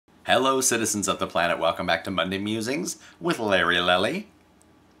Hello, citizens of the planet. Welcome back to Monday Musings with Larry Lelli.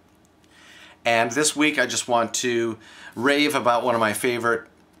 And this week I just want to rave about one of my favorite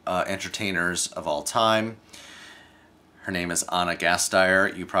entertainers of all time. Her name is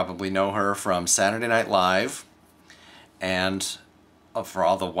Gasteyer. You probably know her from Saturday Night Live and for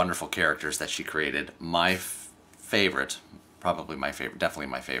all the wonderful characters that she created. My favorite, probably my favorite, definitely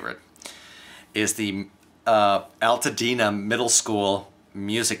my favorite, is the Altadena Middle School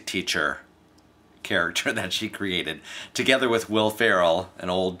music teacher character that she created, together with Will Ferrell, an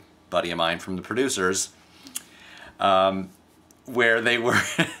old buddy of mine from the producers, where they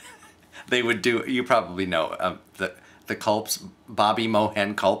would do, you probably know, the Culps, Bobby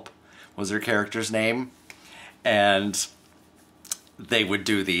Mohen Culp was her character's name, and they would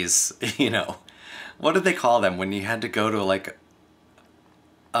do these, you know, what did they call them when you had to go to like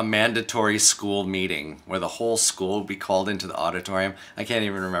a mandatory school meeting where the whole school would be called into the auditorium? I can't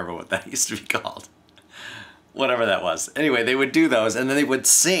even remember what that used to be called. Whatever that was. Anyway, they would do those and then they would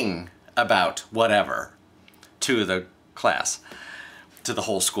sing about whatever to the class, to the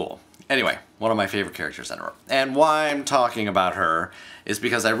whole school. Anyway, one of my favorite characters ever. And why I'm talking about her is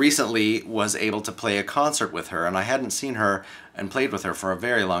because I recently was able to play a concert with her, and I hadn't seen her and played with her for a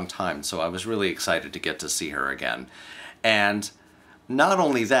very long time, so I was really excited to get to see her again. And not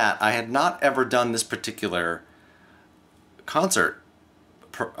only that, I had not ever done this particular concert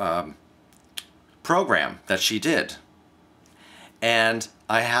program that she did. And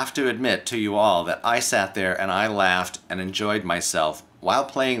I have to admit to you all that I sat there and I laughed and enjoyed myself while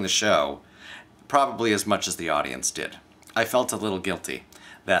playing the show, probably as much as the audience did. I felt a little guilty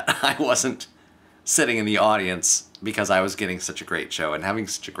that I wasn't sitting in the audience because I was getting such a great show and having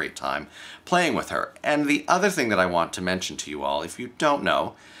such a great time playing with her. And the other thing that I want to mention to you all, if you don't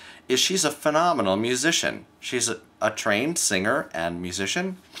know, is she's a phenomenal musician. She's a trained singer and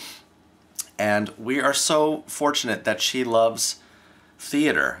musician, and we are so fortunate that she loves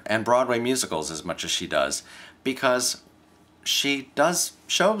theater and Broadway musicals as much as she does, because she does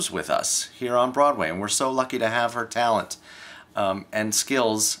shows with us here on Broadway, and we're so lucky to have her talent and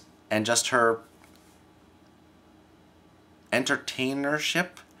skills and just her entertainership.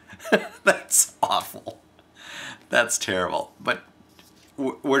 That's awful. That's terrible. But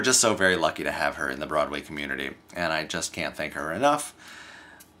we're just so very lucky to have her in the Broadway community, and I just can't thank her enough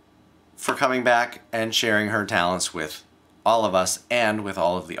for coming back and sharing her talents with all of us and with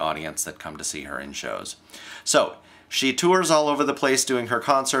all of the audience that come to see her in shows. So she tours all over the place doing her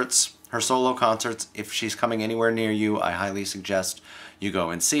concerts, her solo concerts. If she's coming anywhere near you, I highly suggest you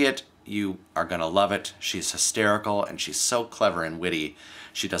go and see it. You are gonna love it. She's hysterical and she's so clever and witty.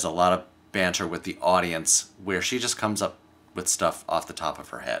 She does a lot of banter with the audience where she just comes up with stuff off the top of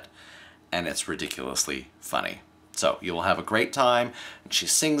her head, and it's ridiculously funny. So you will have a great time, and she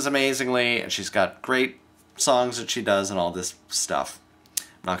sings amazingly, and she's got great songs that she does and all this stuff. I'm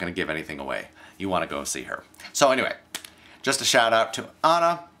not gonna give anything away. You wanna go see her. So anyway, just a shout out to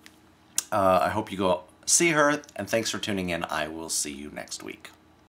Anna. I hope you go see her, and thanks for tuning in. I will see you next week.